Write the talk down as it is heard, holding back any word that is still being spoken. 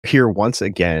Here once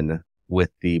again with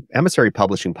the Emissary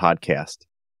Publishing Podcast,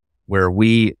 where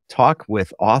we talk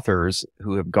with authors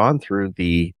who have gone through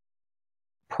the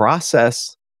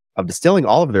process of distilling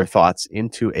all of their thoughts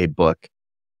into a book.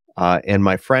 And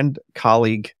my friend,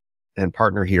 colleague, and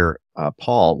partner here,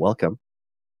 Paul, welcome.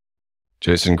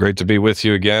 Jason, great to be with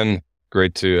you again.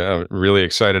 Great to, really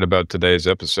excited about today's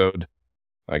episode.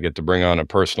 I get to bring on a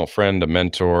personal friend, a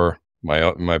mentor,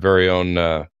 my very own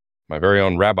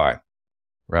rabbi.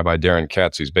 Rabbi Darin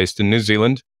Katz. He's based in New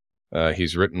Zealand.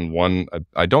 He's written one,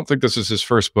 I don't think this is his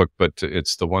first book, but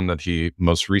it's the one that he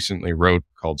most recently wrote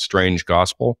called Strange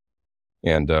Gospel.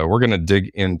 And we're going to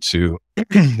dig into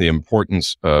the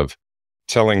importance of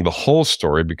telling the whole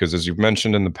story, because as you've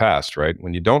mentioned in the past, right,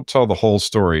 when you don't tell the whole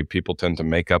story, people tend to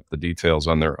make up the details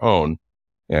on their own.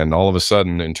 And all of a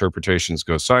sudden, interpretations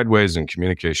go sideways and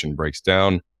communication breaks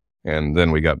down. And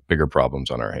then we got bigger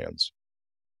problems on our hands.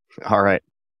 All right.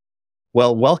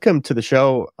 Well, welcome to the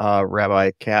show,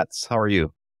 Rabbi Katz. How are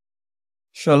you?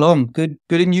 Shalom. Good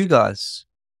in you guys.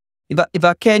 If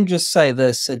I can just say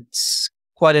this, it's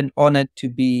quite an honor to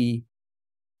be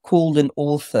called an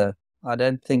author. I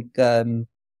don't think I've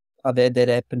had that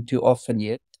happen too often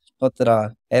yet. Not that I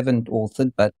haven't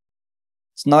authored, but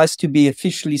it's nice to be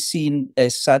officially seen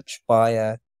as such by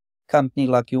a company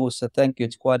like yours. So thank you.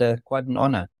 It's quite an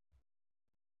honor.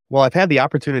 Well, I've had the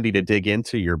opportunity to dig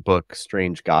into your book,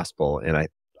 Strange Gospel, and I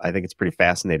think it's pretty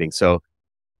fascinating. So,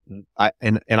 I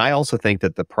also think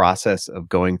that the process of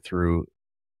going through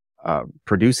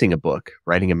producing a book,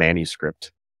 writing a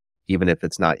manuscript, even if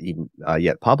it's not even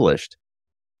yet published,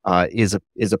 is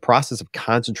a process of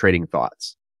concentrating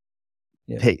thoughts,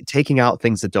 taking out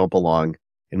things that don't belong,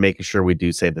 and making sure we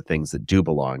do say the things that do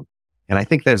belong. And I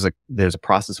think there's a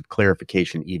process of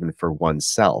clarification even for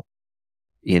oneself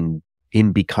in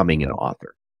becoming an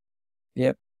author.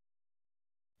 Yep.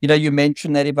 You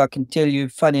mentioned that. If I can tell you,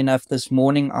 funny enough, this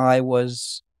morning I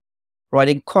was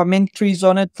writing commentaries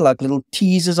on it, like little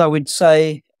teasers, I would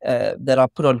say, that I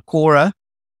put on Quora.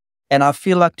 And I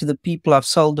feel like to the people I've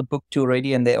sold the book to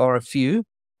already, and there are a few,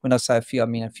 when I say a few, I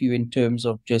mean a few in terms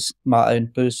of just my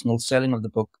own personal selling of the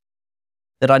book,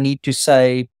 that I need to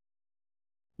say,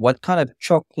 what kind of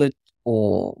chocolate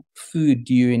or food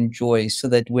do you enjoy, so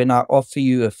that when I offer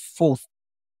you a fourth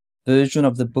version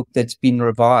of the book that's been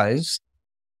revised,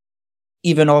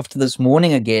 even after this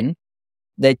morning again,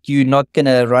 that you're not going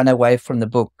to run away from the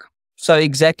book. So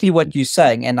exactly what you're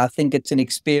saying. And I think it's an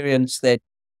experience that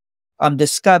I'm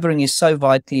discovering is so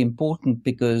vitally important,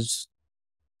 because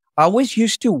I always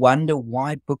used to wonder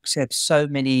why books have so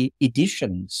many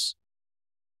editions.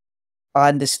 I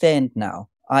understand now.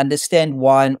 I understand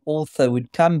why an author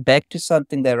would come back to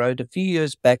something they wrote a few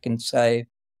years back and say, I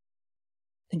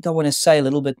think I want to say a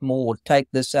little bit more, or take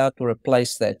this out or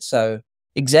replace that. So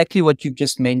exactly what you've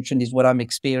just mentioned is what I'm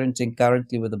experiencing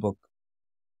currently with the book.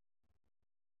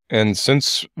 And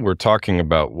since we're talking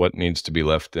about what needs to be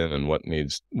left in and what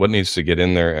needs to get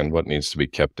in there and what needs to be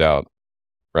kept out,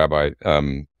 Rabbi,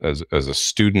 as a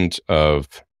student of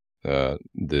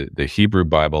the Hebrew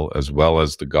Bible, as well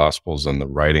as the Gospels and the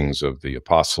writings of the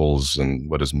apostles and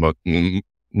what is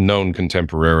known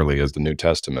contemporarily as the New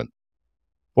Testament,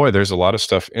 boy, there's a lot of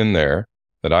stuff in there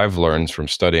that I've learned from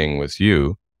studying with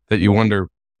you that you wonder,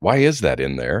 why is that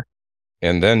in there?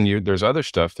 And then there's other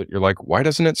stuff that you're like, why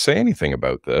doesn't it say anything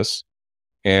about this?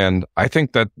 And I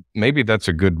think that maybe that's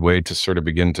a good way to sort of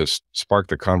begin to spark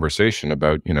the conversation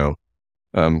about,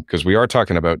 because we are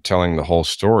talking about telling the whole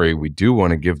story. We do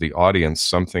want to give the audience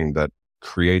something that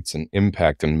creates an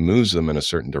impact and moves them in a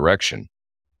certain direction.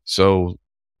 So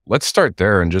let's start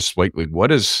there and just what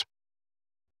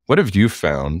have you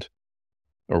found,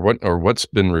 or what's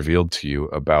been revealed to you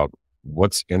about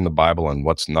what's in the Bible and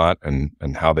what's not, and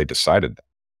how they decided that?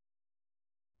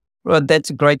 Well, that's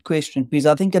a great question, because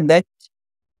I think that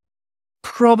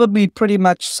probably pretty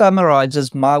much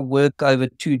summarizes my work over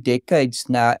 2 decades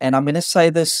now. And I'm going to say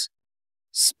this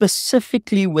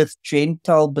specifically with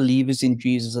Gentile believers in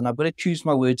Jesus. And I've got to choose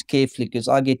my words carefully, because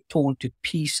I get torn to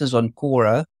pieces on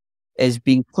Quora as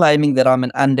claiming that I'm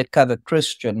an undercover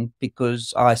Christian,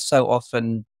 because I so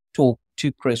often talk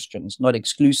to Christians, not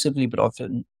exclusively, but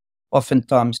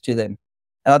oftentimes to them.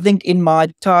 And I think in my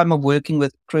time of working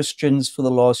with Christians for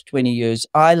the last 20 years,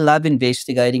 I love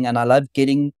investigating, and I love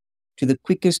getting to the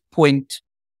quickest point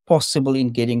possible in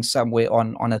getting somewhere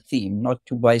on a theme, not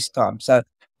to waste time. So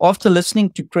after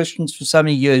listening to Christians for so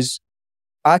many years,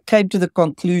 I came to the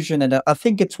conclusion, and I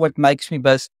think it's what makes me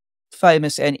both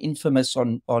famous and infamous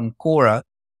on Quora,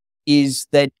 is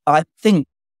that I think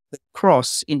the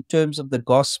cross in terms of the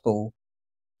gospel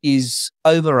is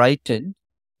overrated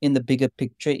in the bigger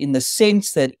picture, in the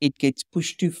sense that it gets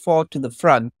pushed too far to the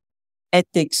front at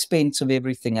the expense of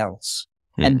everything else.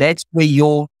 And that's where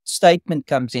your statement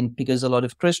comes in, because a lot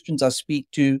of Christians I speak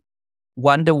to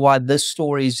wonder why this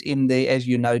story is in there, as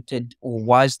you noted, or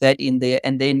why is that in there?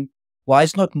 And then why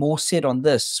is not more said on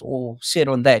this or said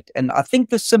on that? And I think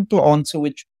the simple answer,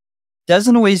 which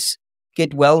doesn't always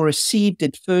get well received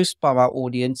at first by our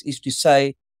audience, is to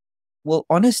say, well,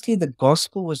 honestly, the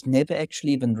gospel was never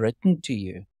actually even written to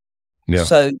you. Yeah.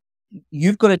 So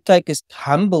you've got to take a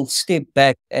humble step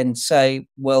back and say,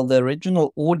 well, the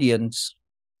original audience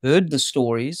heard the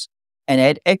stories and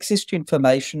had access to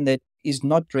information that is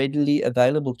not readily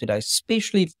available today,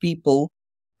 especially if people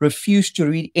refuse to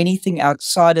read anything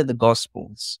outside of the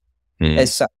Gospels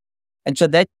as such. And so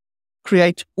that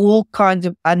creates all kinds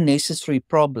of unnecessary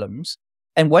problems.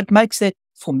 And what makes that,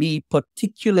 for me,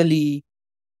 particularly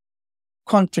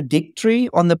contradictory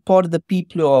on the part of the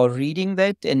people who are reading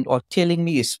that and are telling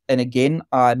me is, and again,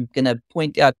 I'm going to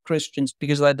point out Christians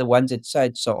because they're the ones that say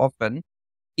it so often,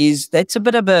 is that's a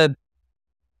bit of a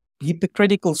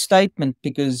hypocritical statement,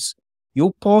 because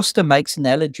your pastor makes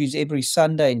analogies every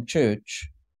Sunday in church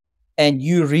and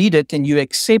you read it and you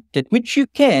accept it, which you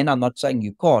can. I'm not saying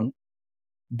you can't.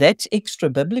 That's extra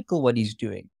biblical what he's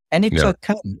doing. And it's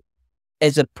okay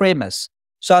as a premise.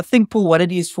 So I think, Paul, what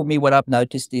it is for me, what I've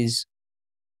noticed is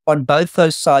on both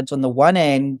those sides, on the one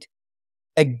hand,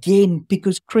 again,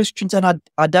 because Christians, and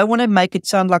I don't want to make it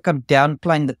sound like I'm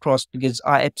downplaying the cross, because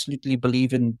I absolutely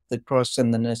believe in the cross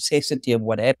and the necessity of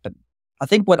what happened. I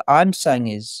think what I'm saying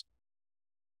is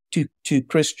to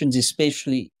Christians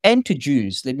especially, and to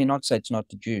Jews, let me not say it's not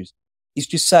to Jews, is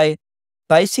to say,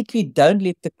 basically, don't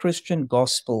let the Christian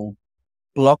gospel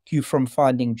block you from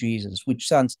finding Jesus, which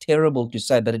sounds terrible to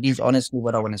say, but it is honestly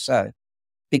what I want to say,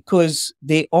 because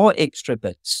there are extra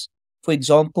bits. For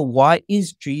example, why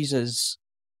is Jesus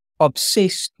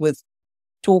obsessed with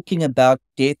talking about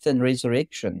death and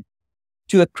resurrection?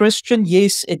 To a Christian,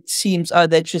 yes, it seems, oh,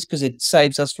 that's just because it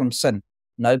saves us from sin.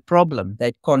 No problem.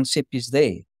 That concept is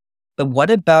there. But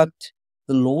what about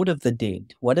the Lord of the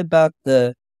dead? What about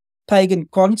the pagan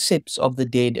concepts of the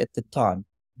dead at the time?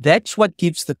 That's what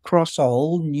gives the cross a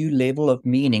whole new level of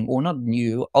meaning, or not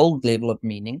new, old level of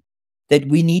meaning that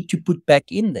we need to put back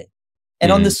in there.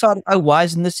 And on the side, oh, why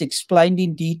isn't this explained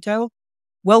in detail?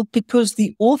 Well, because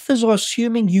the authors are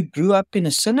assuming you grew up in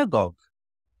a synagogue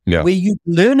where you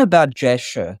learn about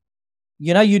Jasher.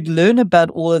 You know, you'd learn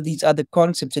about all of these other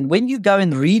concepts. And when you go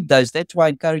and read those, that's why I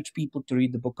encourage people to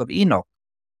read the book of Enoch.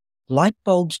 Light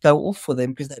bulbs go off for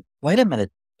them because they, wait a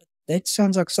minute, that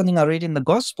sounds like something I read in the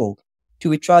gospel. To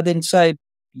which I then say,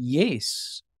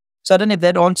 yes. So I don't know if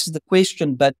that answers the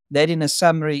question, but that in a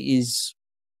summary is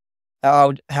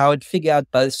how I'd figure out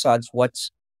both sides,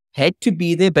 what's had to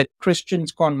be there, but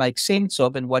Christians can't make sense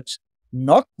of, and what's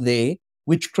not there,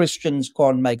 which Christians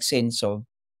can't make sense of.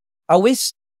 I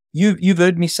always, you've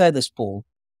heard me say this, Paul.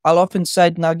 I'll often say,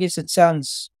 and I guess it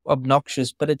sounds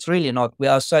obnoxious, but it's really not,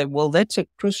 where I say, well, that's a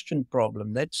Christian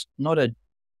problem. That's not a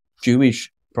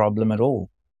Jewish problem at all.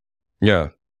 Yeah.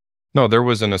 No, there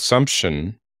was an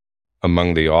assumption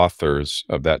among the authors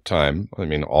of that time. I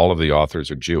mean, all of the authors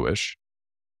are Jewish,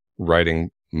 writing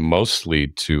mostly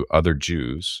to other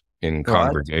Jews in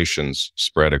congregations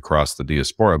spread across the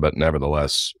diaspora, but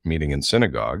nevertheless meeting in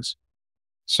synagogues.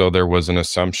 So there was an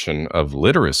assumption of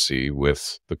literacy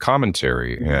with the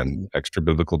commentary and extra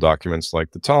biblical documents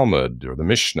like the Talmud or the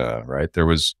Mishnah, right? There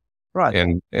was,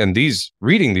 and these,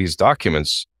 reading these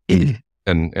documents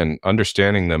and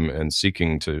understanding them and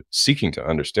seeking to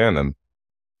understand them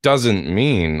doesn't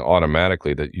mean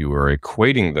automatically that you are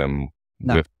equating them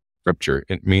with Scripture.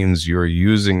 It means you're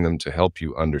using them to help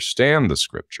you understand the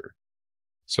Scripture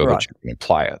so that you can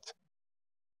apply it.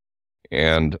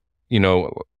 And, you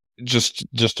know, just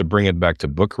to bring it back to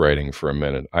book writing for a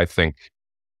minute, I think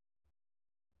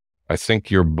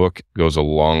your book goes a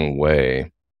long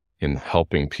way in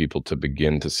helping people to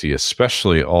begin to see,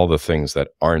 especially all the things that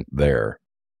aren't there.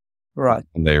 Right.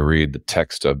 When they read the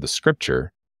text of the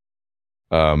Scripture.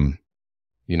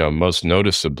 You know, most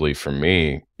noticeably for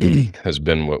me has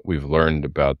been what we've learned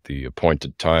about the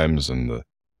appointed times and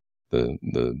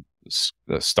the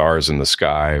stars in the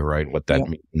sky, right? What that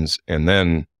means. And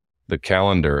then the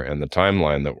calendar and the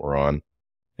timeline that we're on,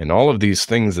 and all of these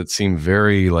things that seem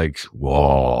very like,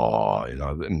 whoa, you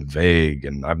know, and vague.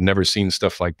 And I've never seen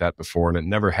stuff like that before, and it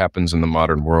never happens in the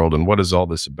modern world. And what is all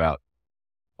this about?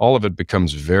 All of it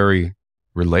becomes very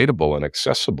relatable and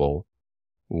accessible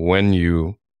when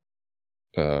you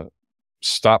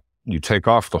you take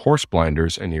off the horse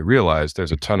blinders and you realize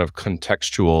there's a ton of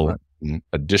contextual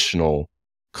additional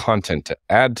content to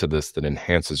add to this that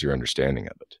enhances your understanding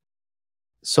of it?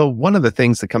 So one of the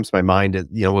things that comes to my mind is,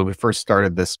 when we first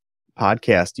started this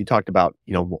podcast, you talked about,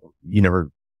 you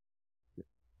never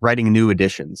writing new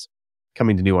editions,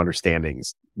 coming to new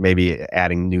understandings, maybe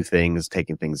adding new things,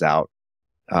 taking things out.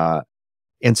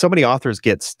 And so many authors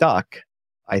get stuck,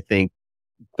 I think,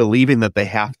 believing that they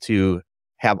have to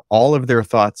have all of their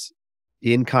thoughts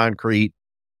in concrete.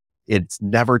 It's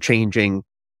never changing.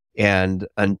 And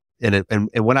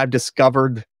when I've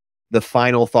discovered the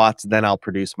final thoughts, then I'll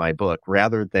produce my book,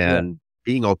 rather than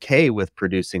being okay with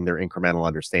producing their incremental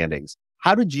understandings.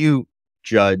 How did you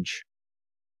judge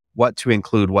what to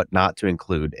include, what not to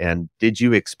include? And did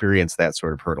you experience that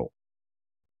sort of hurdle?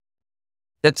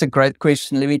 That's a great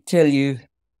question. Let me tell you,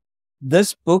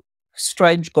 this book,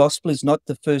 Strange Gospel, is not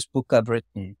the first book I've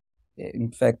written.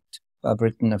 In fact, I've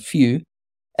written a few.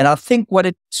 And I think what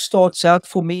it starts out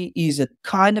for me is it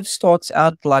kind of starts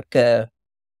out like a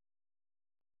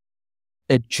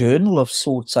journal of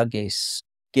sorts, I guess,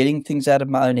 getting things out of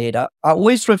my own head. I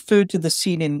always refer to the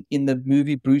scene in the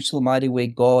movie Bruce Almighty where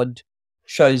God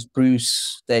shows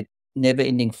Bruce that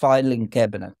never-ending filing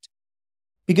cabinet.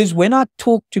 Because when I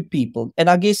talk to people, and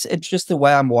I guess it's just the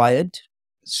way I'm wired,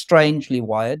 strangely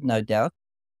wired, no doubt,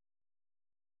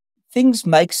 things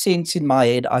make sense in my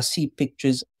head. I see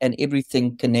pictures and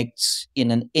everything connects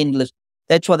in an endless...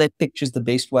 That's why that picture is the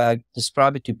best way I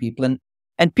describe it to people.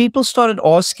 And people started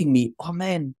asking me, oh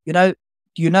man, do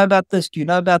you know about this? Do you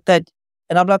know about that?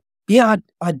 And I'm like, yeah,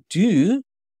 I do.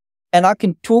 And I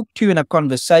can talk to you in a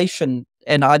conversation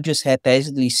and I just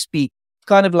haphazardly speak,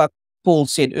 kind of like Paul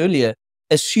said earlier,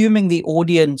 assuming the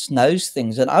audience knows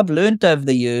things. And I've learned over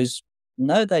the years,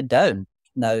 no, they don't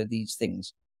know these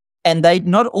things. And they're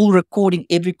not all recording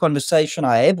every conversation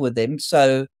I have with them.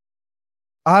 So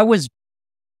I was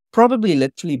probably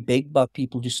literally begged by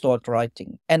people to start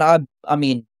writing. And I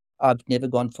mean, I've never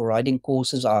gone for writing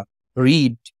courses. I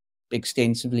read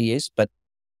extensively, yes, but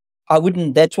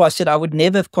that's why I said I would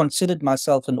never have considered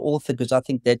myself an author, because I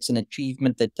think that's an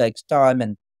achievement that takes time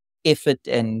and effort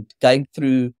and going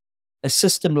through a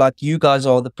system like you guys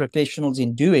are the professionals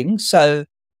in doing. So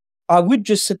I would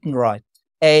just sit and write.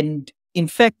 And in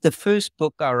fact, the first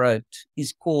book I wrote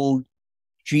is called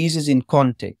Jesus in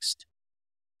Context.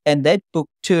 And that book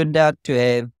turned out to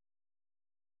have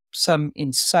some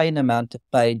insane amount of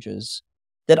pages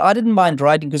that I didn't mind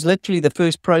writing, because literally the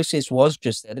first process was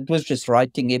just that. It was just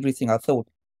writing everything I thought.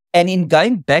 And in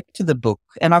going back to the book,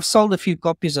 and I've sold a few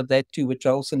copies of that too, which I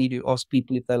also need to ask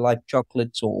people if they like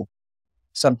chocolates or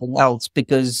something else,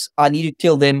 because I need to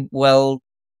tell them, well,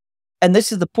 and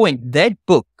this is the point, that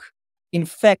book, in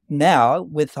fact, now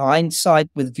with hindsight,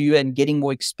 with view and getting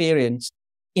more experience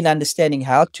in understanding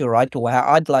how to write or how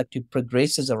I'd like to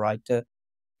progress as a writer,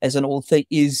 as an author,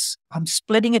 is I'm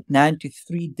splitting it now into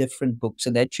 3 different books.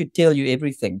 And that should tell you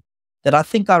everything. That I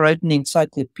think I wrote an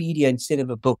encyclopedia instead of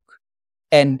a book.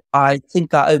 And I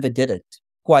think I overdid it,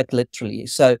 quite literally.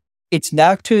 So it's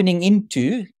now turning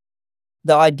into,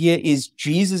 the idea is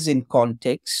Jesus in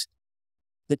context,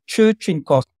 the church in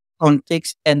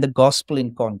context, and the gospel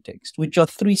in context, which are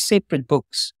 3 separate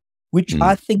books, which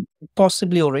I think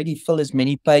possibly already fill as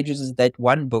many pages as that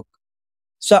one book.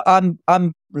 So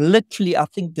I'm literally, I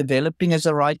think, developing as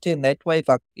a writer in that way,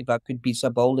 if I could be so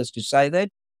bold as to say that.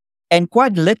 And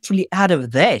quite literally out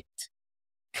of that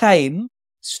came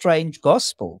Strange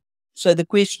Gospel. So the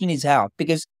question is how?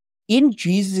 Because in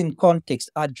Jesus in Context,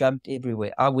 I jumped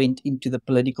everywhere. I went into the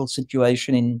political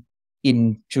situation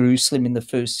in Jerusalem in the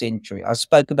 1st century. I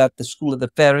spoke about the school of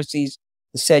the Pharisees,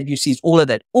 the Sadducees, all of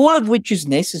that, all of which is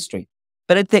necessary.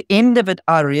 But at the end of it,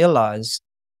 I realized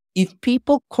if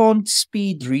people can't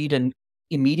speed read and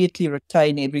immediately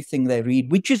retain everything they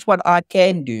read, which is what I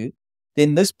can do,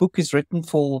 then this book is written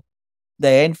for the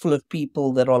handful of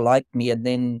people that are like me. And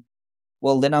then,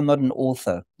 well, then I'm not an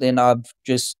author. Then I've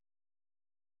just,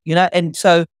 and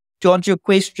so to answer your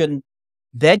question,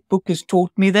 that book has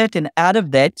taught me that. And out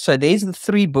of that, so there's the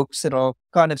 3 books that are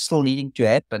kind of still needing to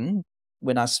happen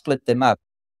when I split them up.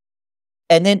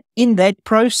 And then in that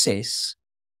process,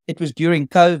 it was during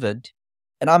COVID,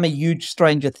 and I'm a huge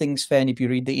Stranger Things fan. If you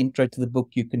read the intro to the book,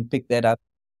 you can pick that up.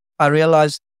 I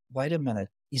realized, wait a minute,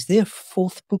 is there a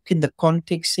 4th book in the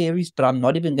Context series? But I'm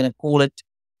not even going to call it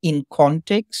In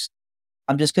Context.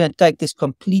 I'm just going to take this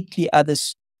completely other,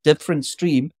 different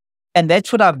stream. And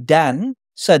that's what I've done.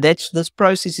 So this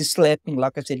process is still happening,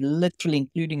 like I said, literally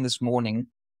including this morning,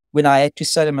 when I had to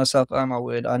say to myself, oh my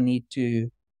word, I need to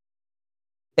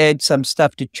add some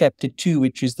stuff to chapter 2,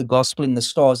 which is the gospel in the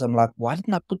stars. I'm like, why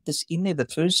didn't I put this in there the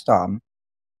first time?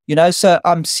 So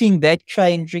I'm seeing that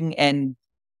changing. And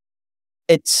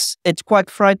it's quite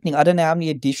frightening. I don't know how many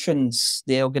editions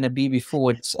there are going to be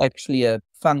before it's actually a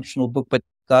functional book, but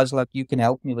guys like you can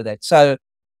help me with that. So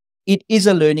it is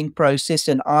a learning process,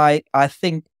 and I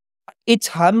think it's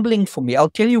humbling for me. I'll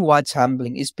tell you why it's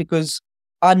humbling is because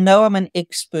I know I'm an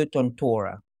expert on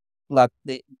Torah. Like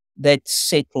that's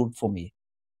settled for me.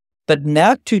 But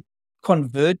now to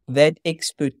convert that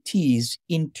expertise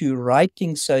into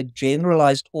writing so a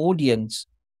generalized audience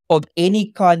of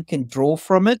any kind can draw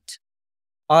from it,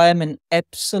 I am an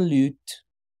absolute,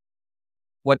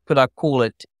 what could I call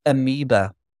it,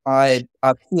 amoeba. I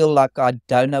feel like I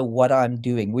don't know what I'm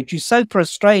doing, which is so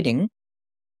frustrating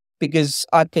because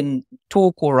I can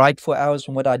talk or write for hours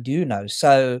on what I do know.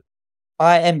 So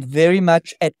I am very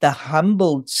much at the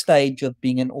humbled stage of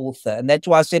being an author. And that's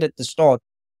why I said at the start,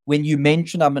 when you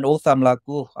mentioned I'm an author, I'm like,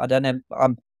 oh, I don't have,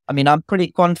 I'm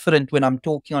pretty confident when I'm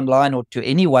talking online or to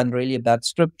anyone really about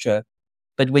scripture.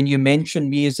 But when you mention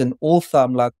me as an author,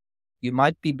 I'm like, you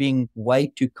might be being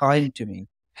way too kind to me.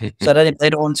 So I don't know if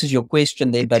that answers your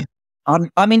question there, but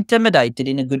I'm intimidated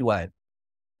in a good way.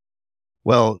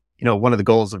 Well, one of the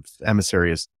goals of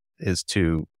Emissary is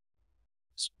to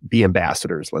be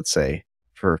ambassadors, let's say,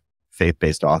 for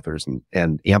faith-based authors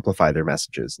and amplify their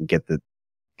messages and get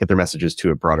their messages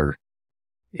to a broader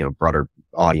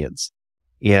audience.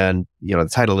 And, the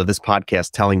title of this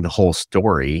podcast, Telling the Whole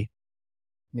Story.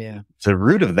 Yeah. The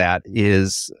root of that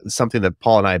is something that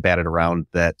Paul and I batted around,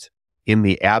 that in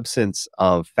the absence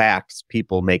of facts,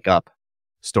 people make up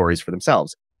stories for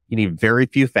themselves. You need very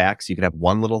few facts. You can have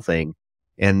one little thing,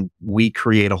 and we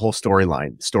create a whole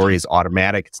storyline. The story is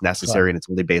automatic, it's necessary, and it's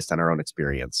only based on our own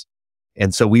experience.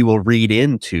 And so we will read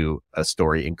into a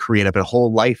story and create up a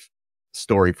whole life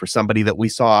story for somebody that we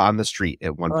saw on the street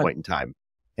at one point in time.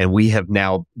 And we have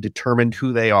now determined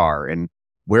who they are and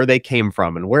where they came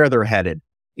from and where they're headed.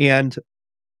 And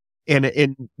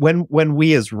when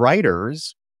we as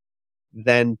writers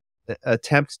then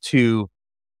attempt to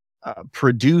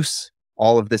produce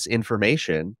all of this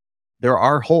information, there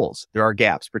are holes, there are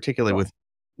gaps, particularly with,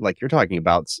 like you're talking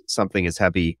about, something as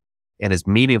heavy and as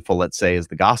meaningful, let's say, as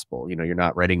the gospel. You're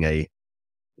not writing a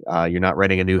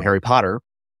new Harry Potter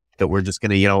that we're just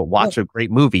going to, watch a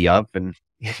great movie of and,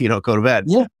 go to bed.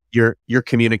 Yeah. You're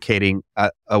communicating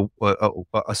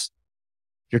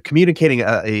you're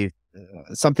communicating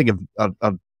something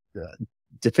of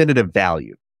definitive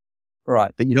value,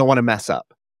 right? That you don't want to mess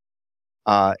up.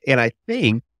 And I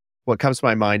think what comes to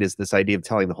my mind is this idea of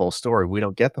telling the whole story. We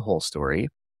don't get the whole story,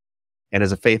 and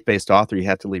as a faith-based author, you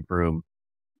have to leave room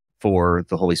for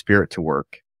the Holy Spirit to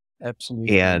work.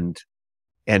 Absolutely.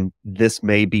 And this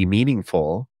may be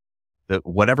meaningful. That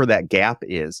whatever that gap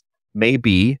is, may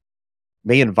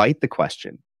invite the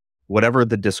question. Whatever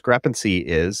the discrepancy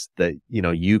is that,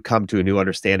 you come to a new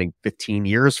understanding 15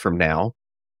 years from now,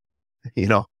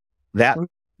 that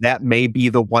may be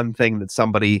the one thing that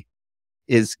somebody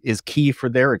is key for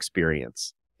their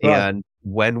experience. Right. And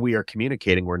when we are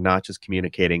communicating, we're not just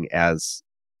communicating as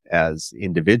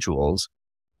individuals,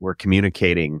 we're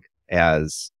communicating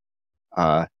as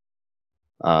sort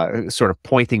of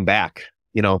pointing back,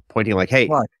 pointing like, hey,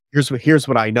 right. here's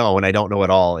what I know, and I don't know it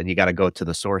all, and you got to go to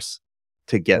the source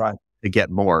to get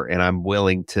more. And I'm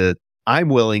willing to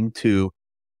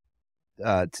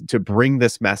bring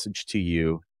this message to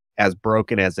you as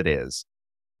broken as it is,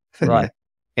 right?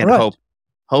 And right.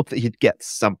 hope that you'd get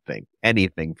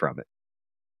anything from it.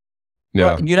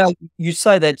 Yeah, well, you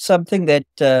say that something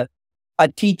that I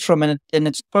teach from, and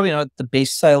it's probably not the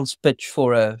best sales pitch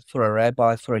for a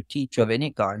rabbi, for a teacher of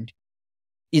any kind,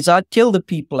 is I tell the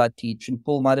people I teach, and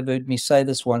Paul might have heard me say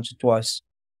this once or twice,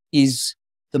 is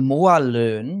the more I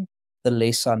learn, the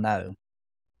less I know.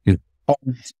 Yeah.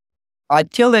 And I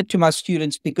tell that to my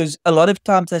students because a lot of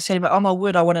times they say, oh my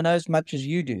word, I want to know as much as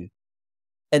you do.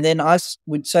 And then I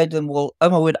would say to them, well, oh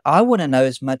my word, I want to know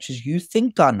as much as you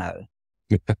think I know.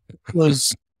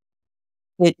 Because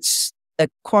it's a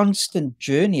constant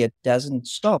journey. It doesn't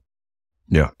stop.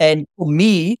 Yeah. And for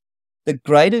me, the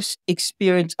greatest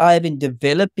experience I have in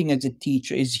developing as a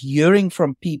teacher is hearing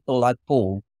from people like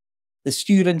Paul, the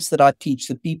students that I teach,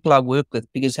 the people I work with,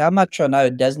 because how much I know,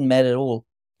 it doesn't matter at all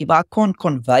if I can't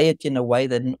convey it in a way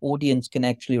that an audience can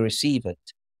actually receive it.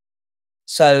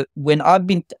 So when I've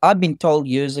been told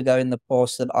years ago in the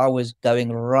past that I was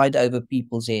going right over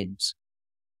people's heads,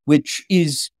 which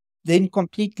is then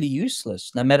completely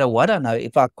useless, no matter what I know,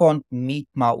 if I can't meet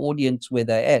my audience where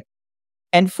they're at.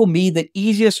 And for me, the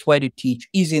easiest way to teach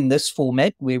is in this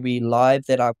format where we live,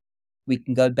 we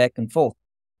can go back and forth.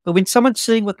 But when someone's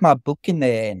sitting with my book in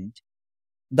their hand,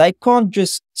 they can't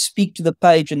just speak to the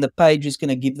page and the page is going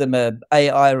to give them a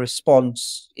AI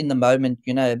response in the moment,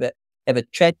 but have a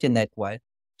chat in that way.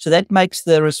 So that makes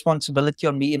the responsibility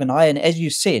on me even higher. And as you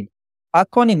said, I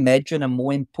can't imagine a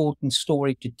more important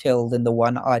story to tell than the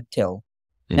one I tell.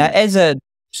 Now, as a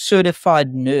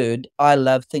certified nerd, I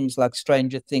love things like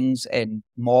Stranger Things and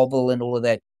Marvel and all of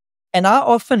that. And I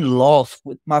often laugh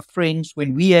with my friends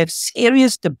when we have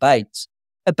serious debates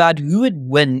about who would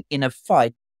win in a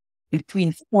fight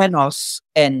between Thanos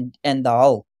and the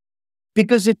Hulk.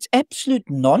 Because it's absolute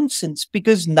nonsense,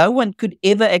 because no one could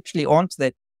ever actually answer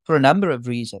that for a number of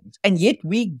reasons. And yet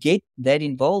we get that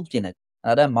involved in it.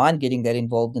 I don't mind getting that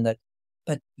involved in that.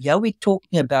 But yeah, we're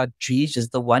talking about Jesus,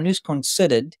 the one who's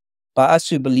considered by us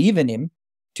who believe in him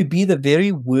to be the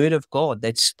very word of God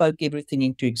that spoke everything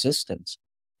into existence.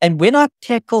 And when I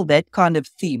tackle that kind of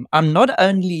theme, I'm not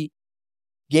only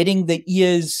getting the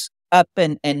ears up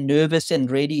and nervous and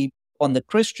ready on the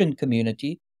Christian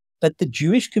community, but the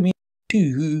Jewish community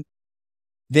too, who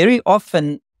very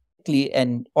often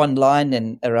and online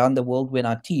and around the world when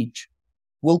I teach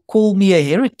will call me a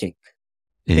heretic.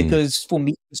 Because for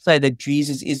me to say that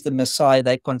Jesus is the Messiah,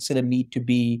 they consider me to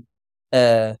be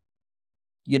a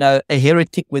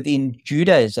heretic within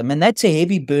Judaism. And that's a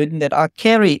heavy burden that I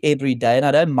carry every day, and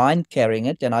I don't mind carrying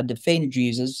it, and I defend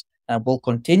Jesus and will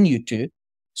continue to.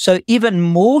 So even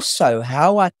more so,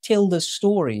 how I tell the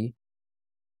story,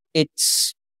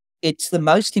 it's the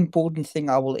most important thing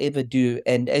I will ever do.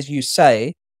 And as you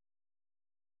say,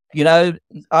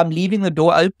 I'm leaving the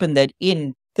door open that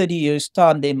in 30 years'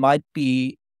 time, there might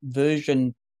be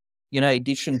version,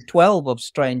 edition 12 of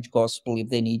Strange Gospel if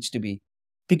there needs to be.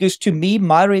 Because to me,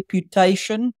 my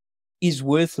reputation is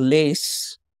worth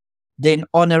less than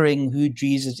honoring who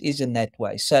Jesus is in that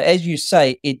way. So as you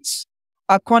say,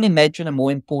 I can't imagine a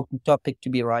more important topic to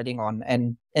be writing on.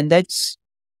 And that's,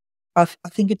 I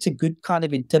think it's a good kind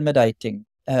of intimidating.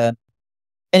 And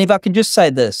if I can just say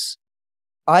this,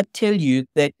 I tell you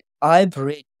that I've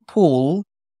read Paul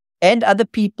and other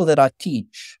people that I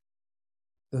teach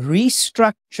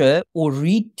restructure or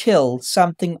retell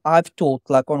something I've taught,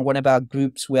 like on one of our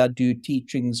groups where I do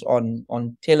teachings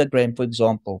on Telegram, for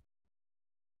example,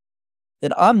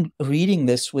 that I'm reading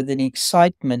this with an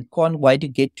excitement, can't wait to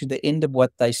get to the end of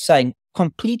what they're saying,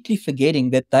 completely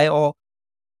forgetting that they are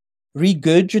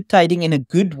regurgitating in a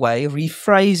good way,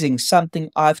 rephrasing something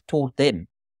I've taught them.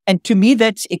 And to me,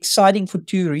 that's exciting for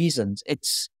two reasons.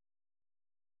 It's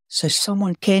so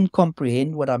someone can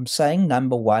comprehend what I'm saying,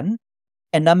 number one.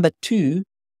 And number two,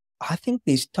 I think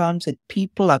there's times that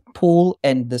people like Paul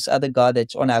and this other guy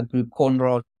that's on our group,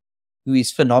 Conrad, who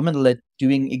is phenomenal at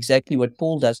doing exactly what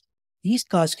Paul does, these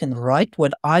guys can write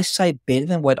what I say better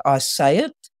than what I say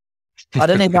it. I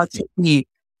don't know if I'd be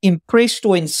impressed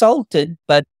or insulted,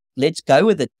 but let's go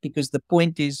with it, because the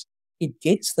point is it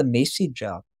gets the message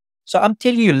out. So I'm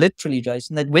telling you literally,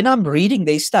 Jason, that when I'm reading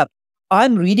their stuff,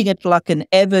 I'm reading it like an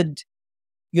avid,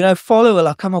 follower,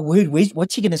 like, I'm a word,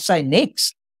 what's he going to say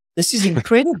next? This is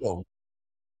incredible.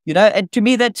 And to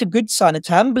me, that's a good sign. It's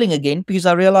humbling again, because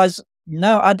I realize,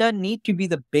 no, I don't need to be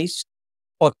the best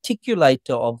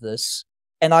articulator of this.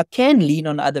 And I can lean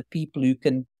on other people who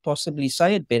can possibly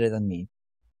say it better than me.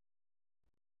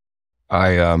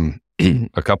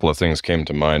 A couple of things came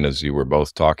to mind as you were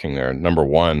both talking there. Number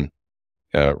one,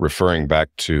 referring back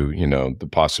to, the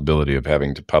possibility of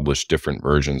having to publish different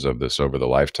versions of this over the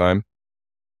lifetime.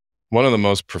 One of the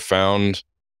most profound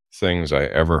things I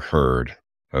ever heard,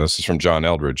 this is from John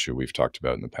Eldredge, who we've talked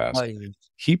about in the past.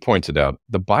 He pointed out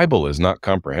the Bible is not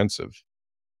comprehensive.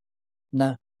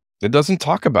 No. It doesn't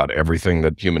talk about everything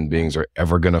that human beings are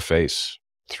ever going to face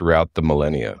throughout the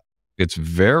millennia. It's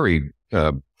very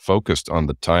focused on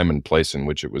the time and place in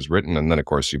which it was written. And then, of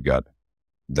course,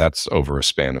 that's over a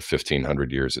span of 1,500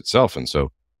 years itself. And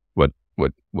so what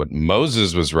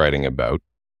Moses was writing about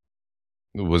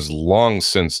was long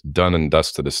since done and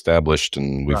dusted, established,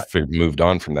 and we've moved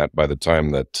on from that by the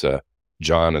time that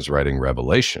John is writing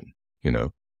Revelation,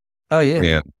 Oh,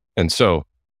 yeah. And so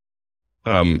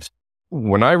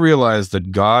when I realized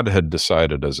that God had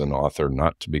decided as an author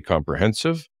not to be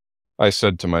comprehensive, I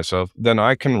said to myself, then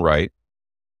I can write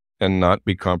and not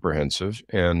be comprehensive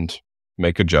and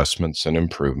make adjustments and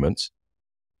improvements.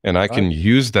 And I can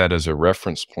use that as a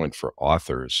reference point for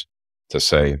authors to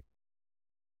say,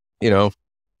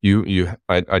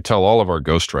 I tell all of our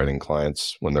ghostwriting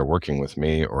clients when they're working with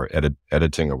me or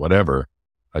editing or whatever,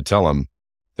 I tell them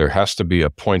there has to be a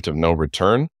point of no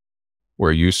return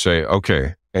where you say,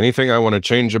 okay, anything I want to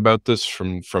change about this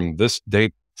from this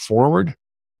date forward,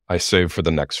 I save for the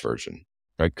next version,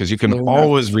 right? Because you can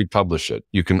always republish it.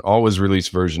 You can always release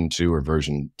version 2 or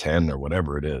version 10 or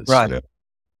whatever it is. Right.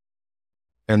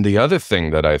 And the other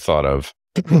thing that I thought of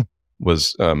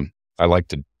was I like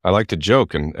to I like to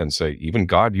joke and say, even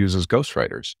God uses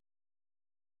ghostwriters.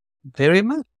 Very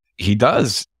much. He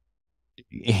does.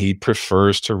 He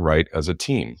prefers to write as a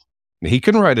team. He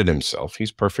can write it himself.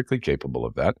 He's perfectly capable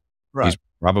of that. Right. He's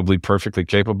probably perfectly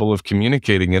capable of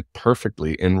communicating it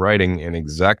perfectly in writing in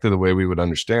exactly the way we would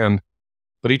understand,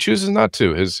 but he chooses not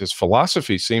to. His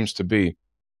philosophy seems to be,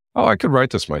 oh, I could write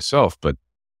this myself, but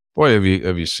boy, have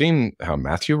you seen how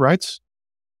Matthew writes?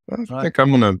 I think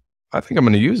I'm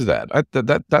gonna use that.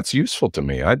 That's useful to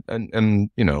me.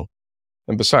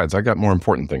 And besides, I got more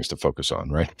important things to focus on,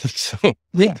 right? So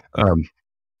Yeah.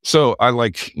 So I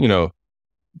like,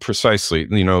 precisely,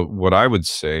 what I would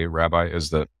say, Rabbi, is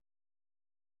that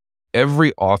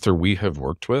every author we have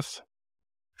worked with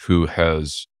who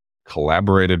has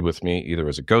collaborated with me, either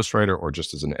as a ghostwriter or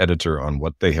just as an editor on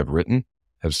what they have written,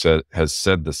 has said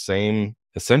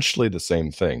essentially the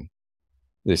same thing.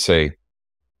 They say,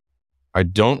 I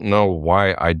don't know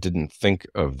why I didn't think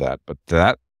of that, but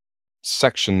that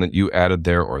section that you added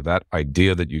there, or that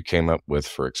idea that you came up with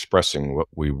for expressing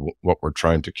what we're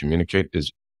trying to communicate,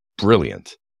 is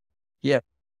brilliant. Yeah.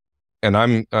 And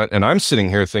I'm sitting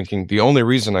here thinking the only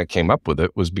reason I came up with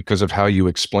it was because of how you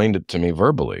explained it to me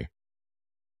verbally.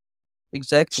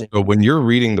 Exactly. So when you're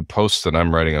reading the posts that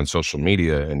I'm writing on social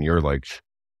media and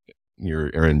you're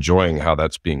enjoying how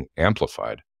that's being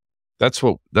amplified, that's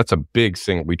a big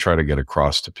thing we try to get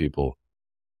across to people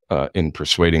in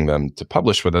persuading them to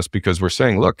publish with us, because we're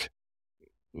saying, look,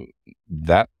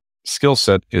 that skill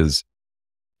set is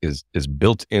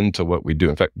built into what we do.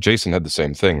 In fact, Jason had the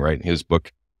same thing, right? His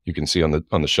book, you can see on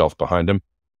the shelf behind him.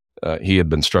 He had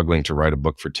been struggling to write a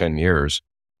book for 10 years.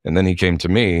 And then he came to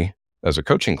me as a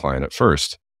coaching client at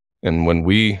first. And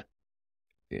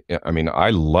I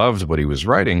loved what he was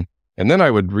writing. And then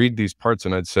I would read these parts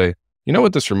and I'd say, you know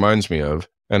what this reminds me of?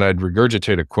 And I'd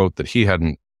regurgitate a quote that he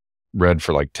hadn't read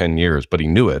for like 10 years, but he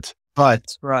knew it. Right.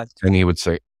 And he would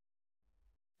say,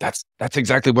 that's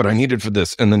exactly what I needed for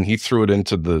this. And then he threw it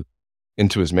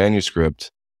into his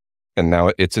manuscript. And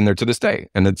now it's in there to this day.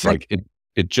 And it's like,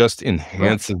 it just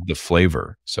enhances the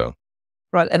flavor. So.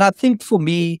 Right. And I think for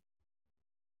me,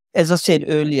 as I said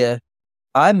earlier,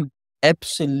 I'm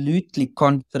absolutely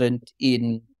confident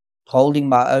in holding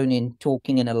my own in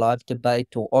talking in a live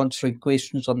debate or answering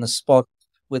questions on the spot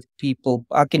with people.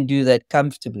 I can do that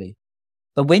comfortably.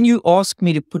 But when you ask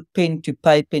me to put pen to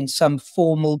paper in some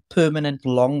formal, permanent,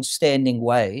 long-standing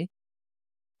way,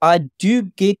 I do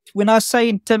get, when I say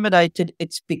intimidated,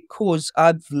 it's because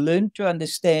I've learned to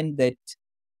understand that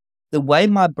the way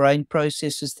my brain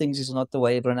processes things is not the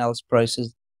way everyone else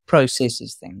processes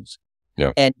things.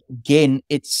 Yeah. And again,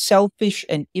 it's selfish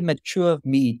and immature of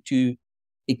me to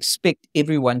expect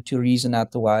everyone to reason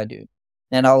out the way I do.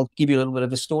 And I'll give you a little bit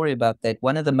of a story about that.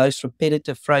 One of the most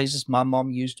repetitive phrases my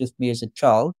mom used with me as a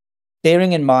child,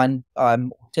 bearing in mind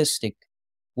I'm autistic,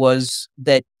 was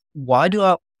that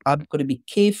I'm going to be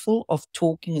careful of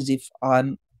talking as if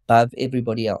I'm above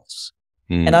everybody else.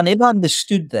 And I never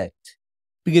understood that,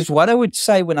 because what I would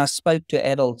say when I spoke to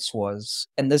adults was,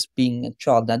 and this being a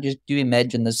child, now just do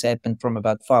imagine this happened from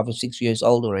about 5 or 6 years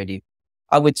old already.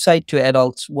 I would say to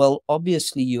adults, well,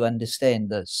 obviously you understand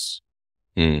this.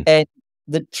 And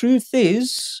the truth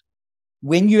is,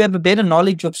 when you have a better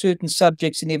knowledge of certain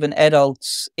subjects and even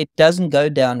adults, it doesn't go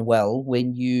down well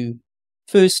when you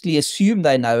firstly assume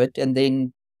they know it and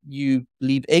then you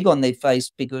leave egg on their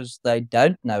face because they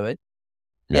don't know it.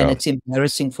 Yeah. And it's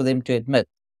embarrassing for them to admit.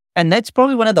 And that's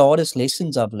probably one of the hardest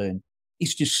lessons I've learned,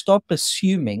 is to stop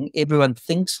assuming everyone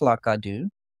thinks like I do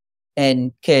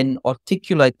and can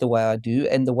articulate the way I do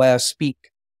and the way I speak,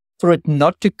 for it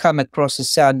not to come across as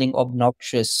sounding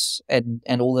obnoxious and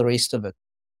all the rest of it.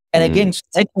 And again,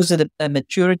 that was a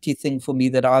maturity thing for me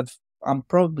that I'm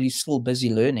probably still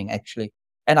busy learning, actually.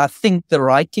 And I think the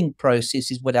writing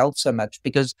process is what helps so much,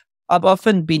 because I've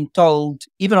often been told,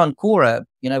 even on Quora,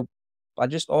 I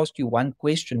just asked you one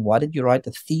question. Why did you write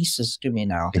a thesis to me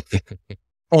now?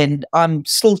 And I'm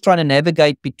still trying to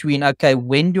navigate between, okay,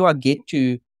 when do I get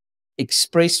to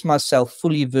express myself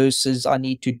fully versus I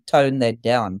need to tone that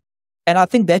down? And I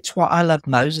think that's why I love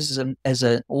Moses as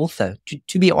an author.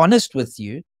 To be honest with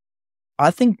you, I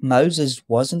think Moses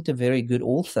wasn't a very good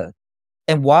author.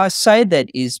 And why I say that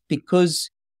is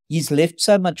because he's left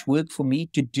so much work for me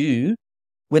to do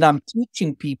when I'm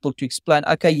teaching people to explain,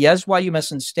 okay, here's why you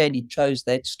must understand he chose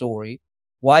that story.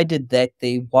 Why did that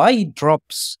there? Why he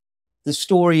drops the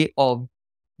story of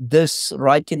this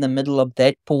right in the middle of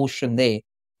that portion there,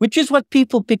 which is what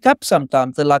people pick up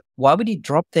sometimes. They're like, why would he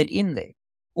drop that in there?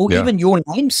 Or even your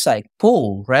namesake,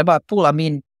 Paul, Rabbi Paul. I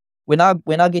mean, when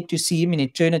I get to see him in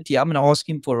eternity, I'm going to ask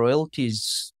him for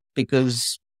royalties,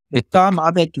 because the time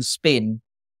I've had to spend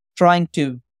trying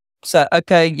to say,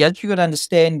 okay, yes, you got to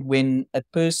understand when a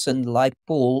person like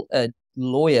Paul, a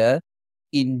lawyer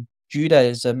in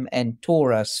Judaism and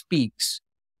Torah, speaks,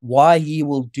 why he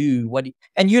will do what he,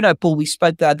 and Paul, we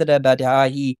spoke the other day about how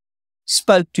he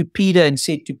spoke to Peter and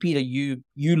said to Peter, you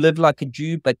live like a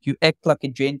Jew, but you act like a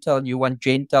Gentile, and you want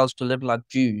Gentiles to live like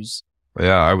Jews.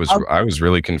 Yeah, I was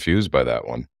really confused by that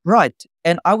one. Right.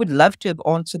 And I would love to have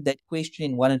answered that question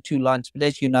in 1 or 2 lines, but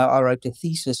as you know, I wrote a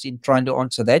thesis in trying to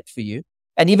answer that for you.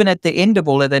 And even at the end of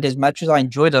all of that, as much as I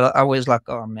enjoyed it, I was like,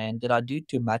 oh man, did I do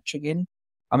too much again?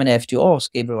 I'm going to have to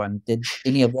ask everyone, did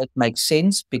any of that make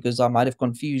sense? Because I might have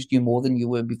confused you more than you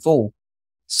were before.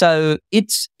 So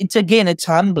it's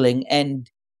humbling.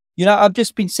 And, I've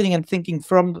just been sitting and thinking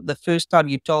from the first time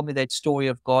you told me that story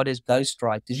of God as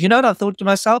ghostwriters. You know what I thought to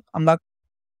myself? I'm like,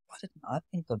 why didn't I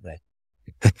think of that?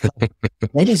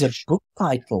 That is a book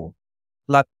title,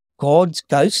 like God's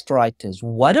ghostwriters.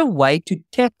 What a way to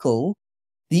tackle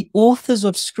the authors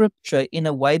of scripture in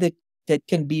a way that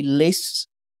can be less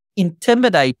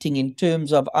intimidating in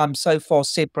terms of I'm so far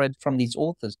separated from these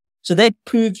authors. So that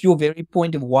proves your very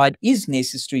point of why it is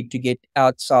necessary to get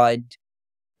outside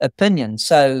opinion.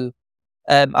 So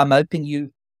I'm hoping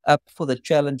you up for the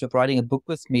challenge of writing a book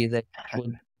with me that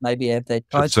would maybe have that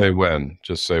title.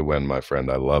 Just say when, my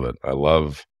friend. I love it. I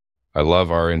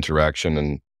love our interaction,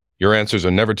 and your answers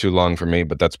are never too long for me,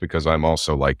 but that's because I'm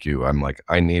also like you. I'm like,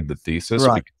 I need the thesis.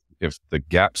 Right. If the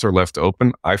gaps are left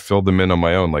open, I fill them in on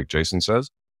my own, like Jason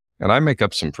says, and I make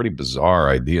up some pretty bizarre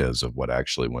ideas of what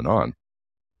actually went on,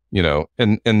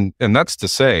 and that's to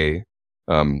say,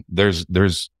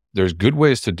 there's good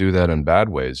ways to do that and bad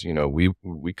ways.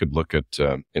 We could look at,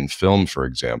 in film, for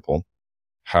example,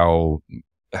 how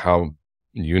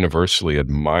universally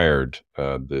admired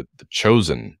the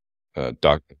Chosen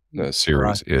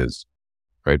series is,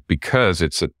 right? Because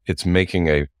it's making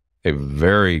a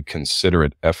very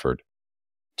considerate effort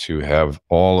to have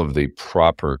all of the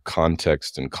proper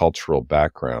context and cultural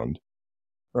background.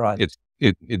 Right.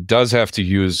 It does have to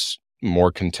use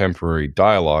more contemporary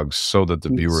dialogue so that the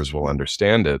viewers will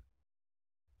understand it,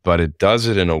 but it does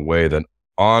it in a way that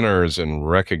honors and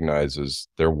recognizes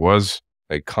there was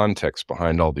a context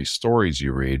behind all these stories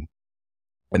you read,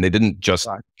 and they didn't just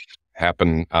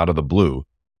happen out of the blue.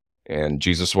 And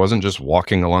Jesus wasn't just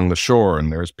walking along the shore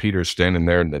and there's Peter standing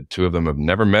there and the two of them have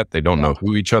never met. They don't know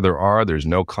who each other are. There's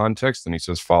no context. And he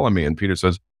says, follow me. And Peter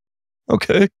says,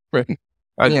 okay. Right.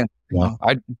 I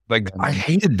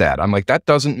hated that. I'm like, that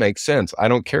doesn't make sense. I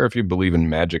don't care if you believe in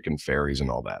magic and fairies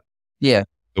and all that. Yeah.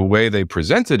 The way they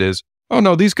present it is, oh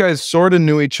no, these guys sort of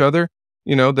knew each other.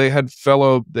 They had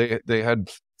they had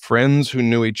friends who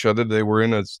knew each other. They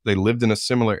lived in a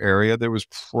similar area. There was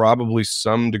probably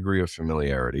some degree of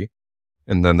familiarity,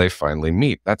 and then they finally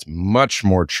meet. That's much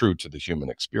more true to the human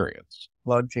experience.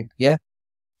 Logic. Yeah.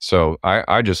 So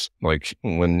I just like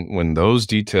when those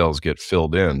details get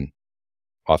filled in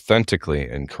authentically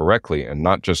and correctly, and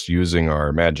not just using our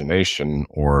imagination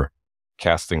or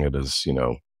casting it as,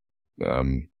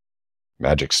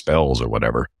 magic spells or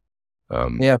whatever.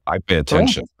 I pay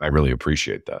attention. I really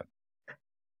appreciate that.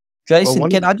 Jason,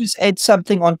 can I just add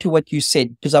something onto what you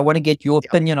said? Because I want to get your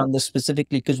opinion on this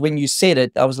specifically. Because when you said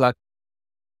it, I was like,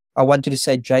 I wanted to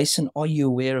say, Jason, are you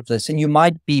aware of this? And you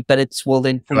might be, but it's, well,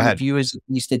 then for the viewers, at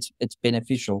least it's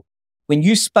beneficial. When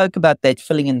you spoke about that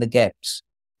filling in the gaps,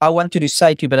 I wanted to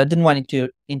say to you, but I didn't want to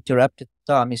interrupt at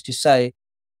the time, is to say,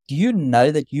 do you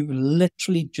know that you've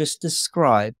literally just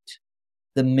described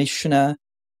the Mishnah,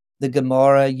 the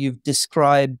Gemara, you've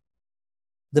described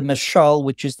the Mashal,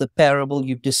 which is the parable,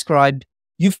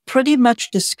 you've pretty much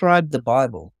described the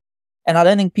Bible. And I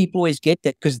don't think people always get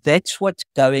that, because that's what's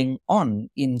going on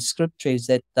in scripture, is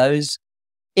that those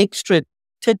extra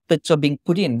tidbits are being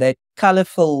put in. That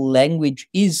colorful language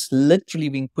is literally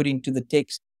being put into the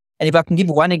text. And if I can give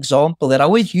one example that I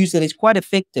always use that is quite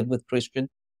effective with Christian,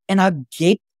 and I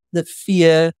get the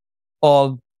fear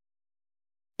of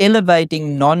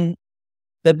elevating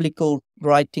non-biblical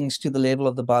writings to the level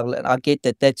of the Bible, and I get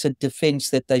that that's a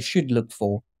defense that they should look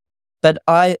for. But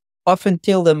I often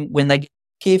tell them, when they get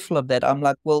careful of that, I'm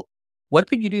like, well,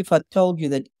 what would you do if I told you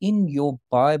that in your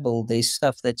Bible there's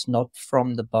stuff that's not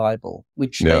from the Bible,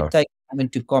 which they take time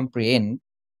to comprehend?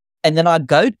 And then I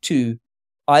go to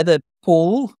either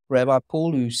Rabbi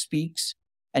Paul, who speaks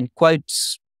and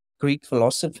quotes Greek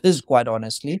philosophers, quite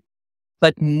honestly,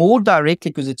 but more directly,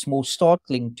 because it's more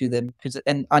startling to them,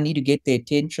 and I need to get their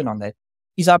attention on that,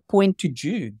 is I point to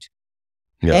Jude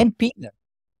and Peter,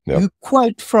 who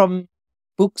quote from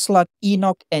books like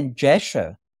Enoch and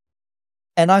Jasher.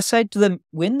 And I say to them,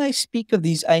 when they speak of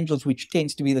these angels, which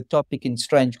tends to be the topic in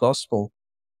Strange Gospel,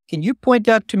 can you point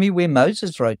out to me where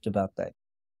Moses wrote about that?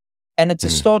 And it's a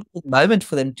startling moment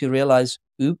for them to realize,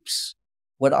 oops,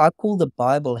 what I call the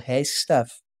Bible has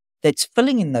stuff that's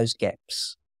filling in those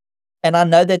gaps. And I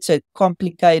know that's a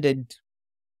complicated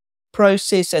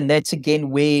process, and that's again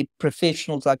where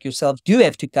professionals like yourself do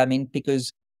have to come in,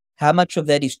 because how much of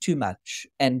that is too much?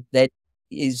 And that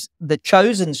is the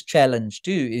chosen's challenge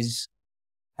too, is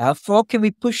how far can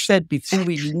we push that before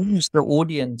we lose the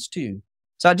audience too?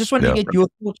 So I just want to get your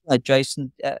thoughts on that,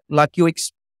 Jason, like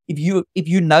if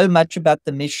you know much about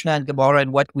the Mishnah and Gemara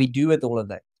and what we do with all of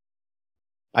that.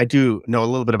 I do know a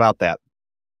little bit about that.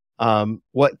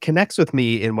 What connects with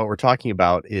me in what we're talking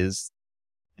about is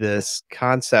this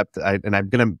concept, I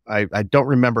don't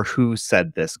remember who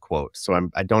said this quote, so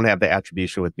I don't have the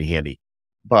attribution with me handy,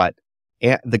 but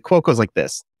the quote goes like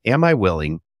this: "Am I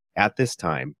willing at this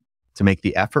time to make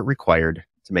the effort required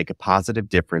to make a positive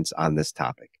difference on this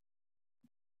topic?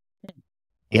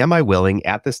 Am I willing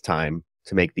at this time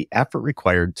to make the effort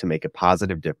required to make a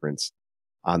positive difference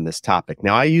on this topic?"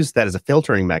 Now, I use that as a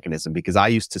filtering mechanism because I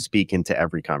used to speak into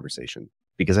every conversation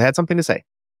because I had something to say.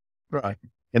 Right.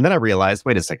 And then I realized,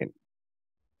 wait a second,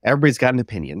 everybody's got an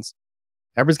opinion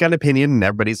and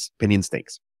everybody's opinion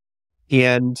stinks.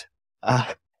 And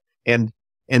I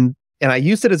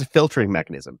used it as a filtering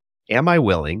mechanism. Am I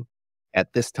willing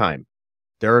at this time?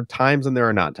 There are times and there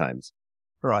are not times,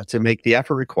 right, to make the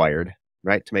effort required,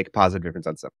 right, to make a positive difference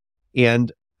on stuff.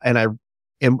 And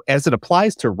as it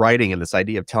applies to writing and this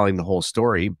idea of telling the whole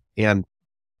story, and,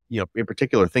 in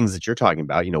particular, things that you're talking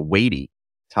about, weighty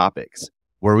topics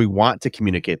where we want to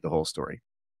communicate the whole story.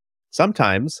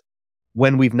 Sometimes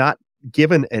when we've not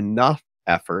given enough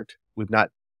effort, we've not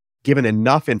given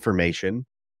enough information,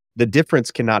 the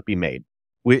difference cannot be made.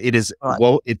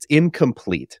 It's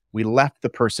incomplete. We left the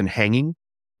person hanging.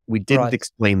 We didn't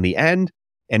explain the end,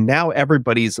 and now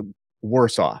everybody's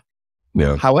worse off.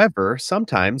 Yeah. However,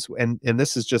 sometimes, and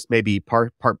this is just maybe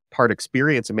part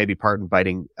experience and maybe part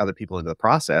inviting other people into the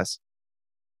process,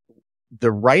 the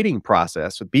writing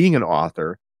process of being an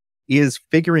author is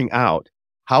figuring out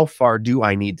how far do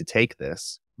I need to take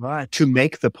this to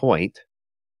make the point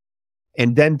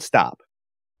and then stop.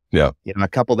 Yeah. I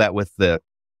couple that with the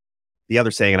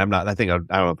other saying, and I don't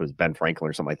know if it was Ben Franklin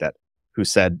or something like that, who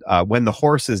said, when the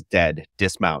horse is dead,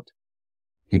 dismount.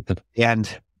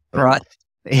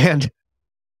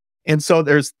 And so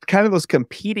there's kind of those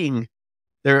competing,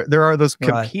 there are those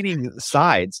competing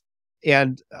sides.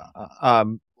 And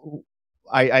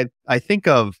I think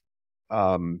of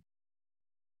talking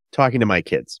to my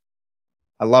kids.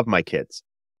 I love my kids.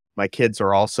 My kids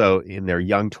are also in their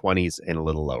young 20s and a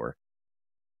little lower.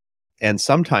 And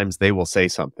sometimes they will say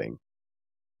something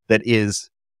that is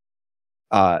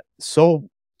so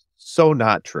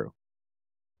not true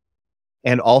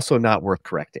and also not worth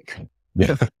correcting.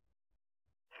 Yeah.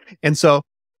 And so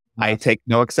I take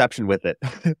no exception with it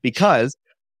because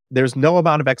there's no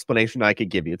amount of explanation I could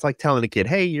give you. It's like telling a kid,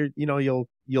 hey,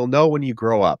 you'll know when you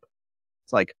grow up.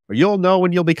 It's like, or you'll know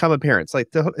when you'll become a parent. It's like,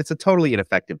 it's a totally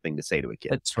ineffective thing to say to a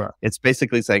kid. That's right. It's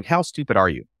basically saying, how stupid are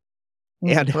you?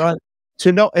 And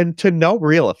to no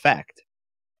real effect,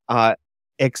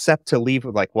 except to leave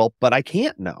with like, well, but I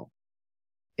can't know.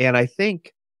 And I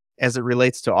think as it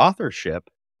relates to authorship,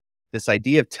 this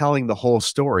idea of telling the whole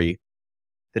story,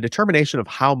 the determination of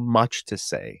how much to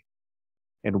say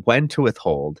and when to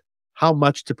withhold, how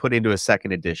much to put into a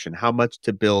second edition, how much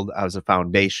to build as a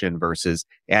foundation versus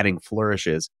adding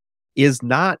flourishes is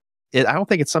not, I don't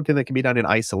think it's something that can be done in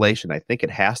isolation. I think it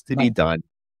has to be done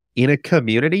in a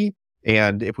community.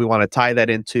 And if we want to tie that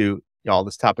into all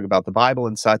this topic about the Bible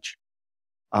and such,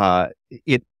 a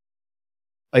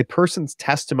person's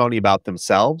testimony about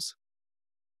themselves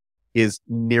is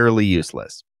nearly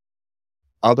useless.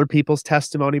 Other people's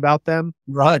testimony about them,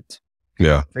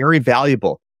 very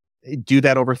valuable. Do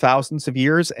that over thousands of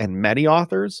years and many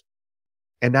authors,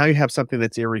 and now you have something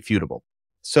that's irrefutable.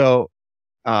 So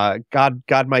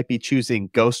God might be choosing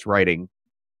ghostwriting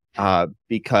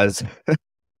because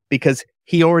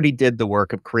he already did the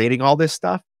work of creating all this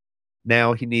stuff.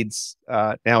 Now he needs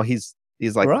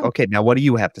he's like, okay, now what do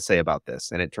you have to say about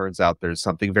this? And it turns out there's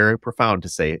something very profound to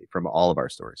say from all of our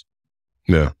stories.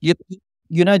 Yeah.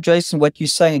 Jason, what you're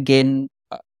saying again,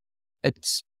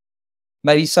 it's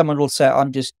maybe someone will say,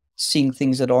 I'm just seeing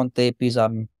things that aren't there because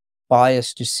I'm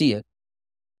biased to see it.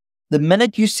 The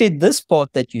minute you said this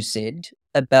part that you said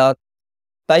about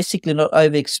basically not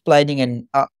over-explaining, and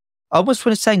I almost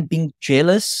want to say being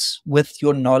jealous with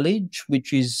your knowledge,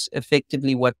 which is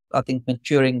effectively what I think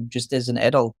maturing just as an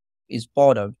adult is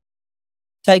part of,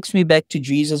 takes me back to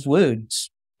Jesus'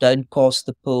 words, don't cast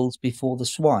the pearls before the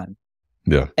swine.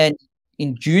 Yeah. And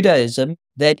in Judaism,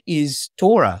 that is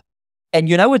Torah. And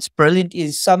you know what's brilliant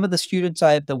is some of the students,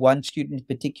 I have the one student in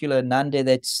particular, Nande,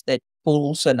 that Paul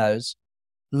also knows,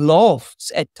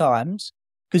 laughs at times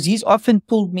because he's often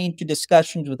pulled me into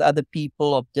discussions with other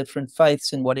people of different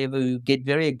faiths and whatever who get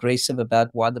very aggressive about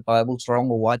why the Bible's wrong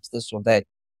or why it's this or that.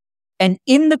 And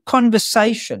in the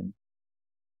conversation,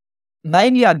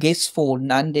 mainly I guess for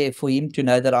Nande, for him to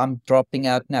know that I'm dropping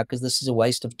out now because this is a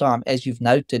waste of time, as you've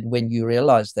noted when you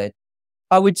realize that,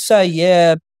 I would say,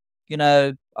 yeah, you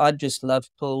know, I just love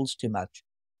pills too much.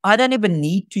 I don't even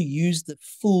need to use the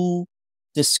full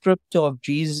descriptor of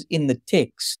Jesus in the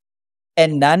text.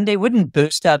 And Nande wouldn't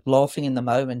burst out laughing in the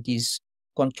moment. He's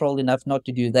controlled enough not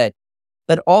to do that.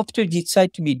 But after he'd say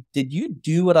to me, did you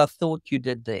do what I thought you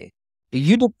did there? Are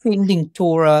you defending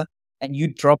Torah and you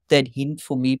dropped that hint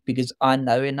for me because I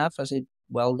know enough? I said,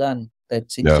 well done.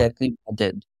 That's exactly what I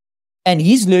did. And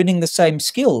he's learning the same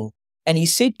skill. And he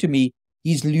said to me,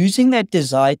 he's losing that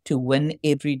desire to win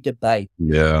every debate.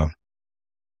 Yeah.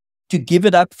 To give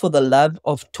it up for the love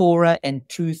of Torah and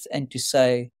truth and to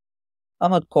say,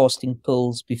 I'm not casting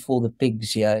pearls before the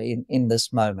pigs here in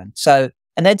this moment. So,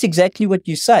 and that's exactly what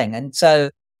you're saying. And so,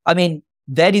 I mean,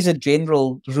 that is a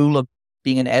general rule of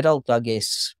being an adult, I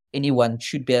guess anyone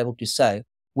should be able to say.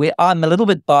 Where I'm a little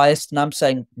bit biased and I'm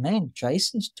saying, man,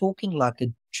 Jason's talking like a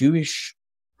Jewish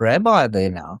rabbi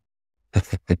there now.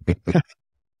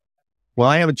 Well,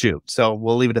 I am a Jew, so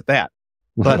we'll leave it at that.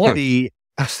 But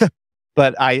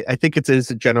but I think it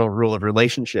is a general rule of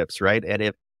relationships, right?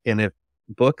 And if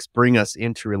books bring us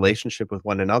into relationship with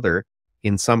one another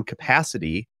in some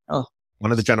capacity,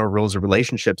 one of the general rules of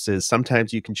relationships is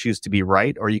sometimes you can choose to be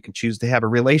right or you can choose to have a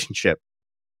relationship.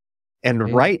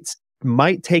 And right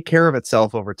might take care of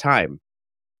itself over time,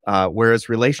 whereas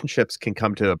relationships can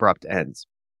come to abrupt ends.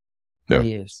 Yeah.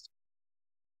 Yes.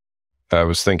 I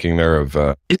was thinking there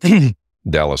of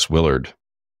Dallas Willard,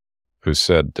 who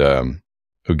said,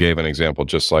 who gave an example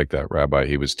just like that, Rabbi.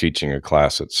 He was teaching a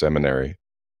class at seminary,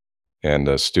 and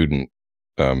a student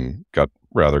got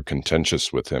rather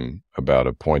contentious with him about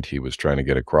a point he was trying to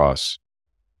get across.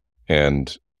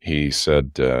 And he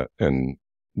said, and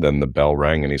then the bell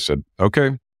rang, and he said,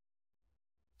 okay,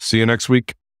 see you next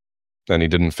week. And he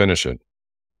didn't finish it.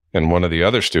 And one of the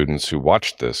other students who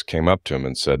watched this came up to him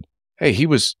and said, hey, he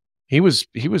was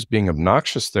being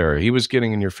obnoxious there. He was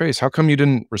getting in your face. How come you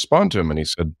didn't respond to him? And he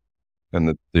said,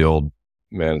 and the old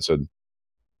man said,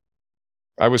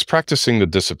 I was practicing the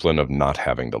discipline of not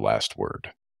having the last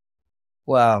word.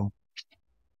 Wow.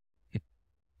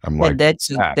 I'm like, and that's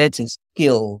a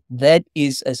skill. That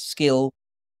is a skill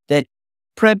that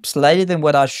perhaps later than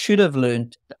what I should have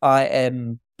learned, I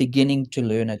am beginning to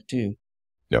learn it too.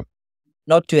 Yeah.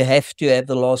 Not to have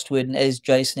the last word. And as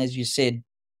Jason, as you said,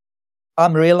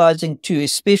 I'm realizing too,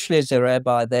 especially as a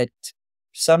rabbi, that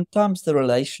sometimes the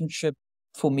relationship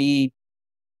for me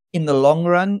in the long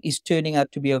run is turning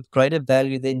out to be of greater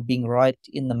value than being right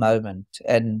in the moment.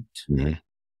 And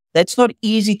that's not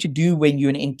easy to do when you're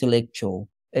an intellectual.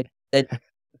 It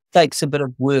takes a bit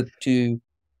of work to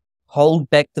hold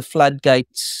back the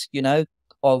floodgates, you know,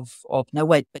 of no,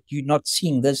 wait, but you're not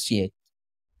seeing this yet.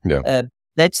 Yeah.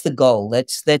 That's the goal.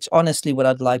 That's honestly what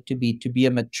I'd like to be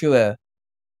a mature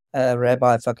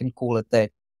rabbi, if I can call it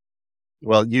that.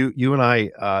 Well, you and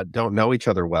I don't know each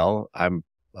other well. I'm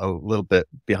a little bit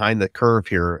behind the curve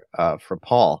here from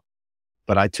Paul,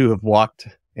 but I too have walked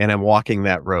and am walking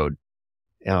that road.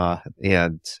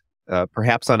 And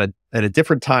perhaps at a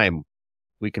different time,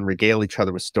 we can regale each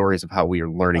other with stories of how we are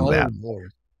learning that.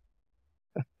 Lord.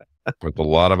 With a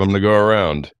lot of them to go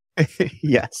around.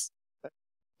 Yes.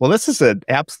 Well, this is an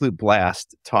absolute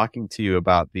blast talking to you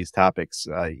about these topics.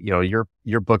 You know,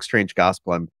 your book, Strange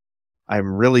Gospel,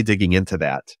 I'm really digging into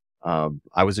that.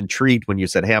 I was intrigued when you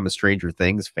said, hey, I'm a Stranger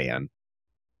Things fan.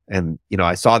 And, you know,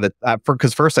 I saw that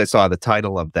because first I saw the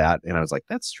title of that and I was like,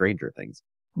 that's Stranger Things.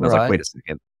 I was like, wait a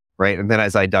second. Right. And then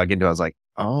as I dug into it, I was like,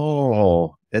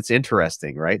 oh, that's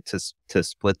interesting, right? To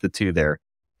split the two there.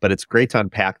 But it's great to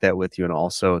unpack that with you. And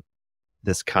also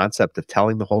this concept of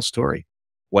telling the whole story.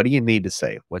 What do you need to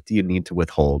say? What do you need to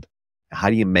withhold? How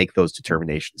do you make those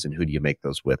determinations and who do you make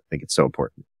those with? I think it's so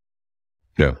important.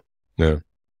 Yeah. Yeah.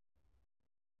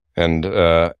 And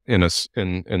in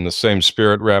the same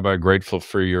spirit, Rabbi, grateful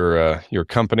for your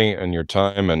company and your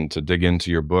time and to dig into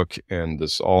your book and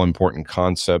this all important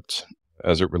concept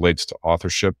as it relates to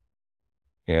authorship.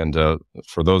 And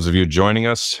for those of you joining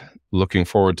us, looking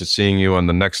forward to seeing you on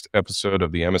the next episode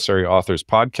of the Emissary Authors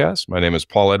Podcast. My name is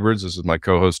Paul Edwards. This is my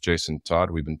co-host, Jason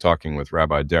Todd. We've been talking with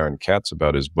Rabbi Darin Katz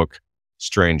about his book,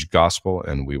 Strange Gospel,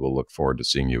 and we will look forward to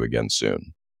seeing you again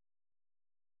soon.